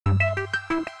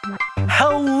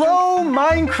Hello,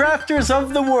 Minecrafters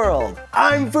of the world!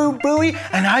 I'm Vu Buoy,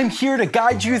 and I'm here to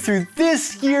guide you through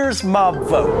this year's mob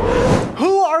vote.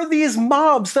 Who are these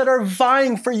mobs that are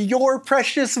vying for your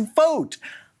precious vote?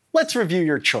 Let's review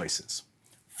your choices.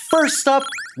 First up,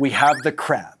 we have the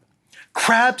crab.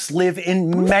 Crabs live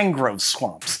in mangrove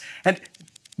swamps. And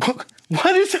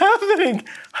what is happening?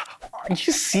 Are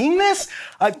you seeing this?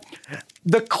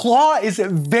 The claw is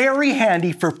very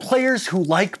handy for players who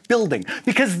like building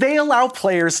because they allow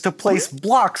players to place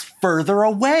blocks further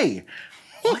away.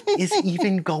 What is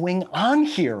even going on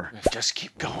here? Just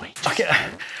keep going. Okay.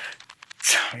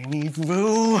 Tiny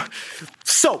Vu.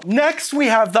 So next we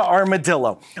have the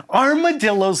armadillo.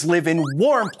 Armadillos live in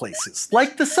warm places,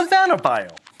 like the savanna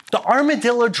biome. The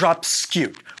armadillo drops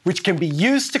scute, which can be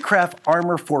used to craft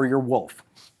armor for your wolf.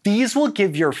 These will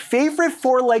give your favorite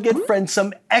four-legged friend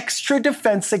some extra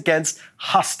defense against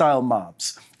hostile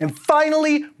mobs. And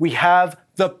finally, we have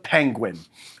the penguin.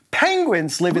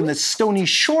 Penguins live in the stony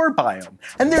shore biome,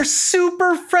 and they're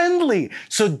super friendly,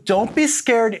 so don't be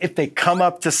scared if they come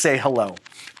up to say hello.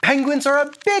 Penguins are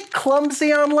a bit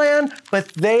clumsy on land, but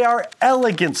they are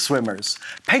elegant swimmers.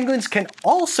 Penguins can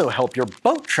also help your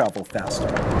boat travel faster.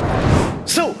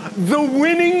 So, the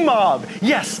winning mob.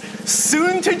 Yes,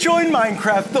 soon to join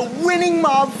Minecraft, the winning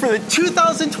mob for the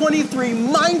 2023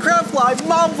 Minecraft Live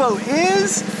mob vote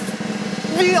is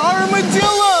the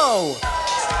armadillo!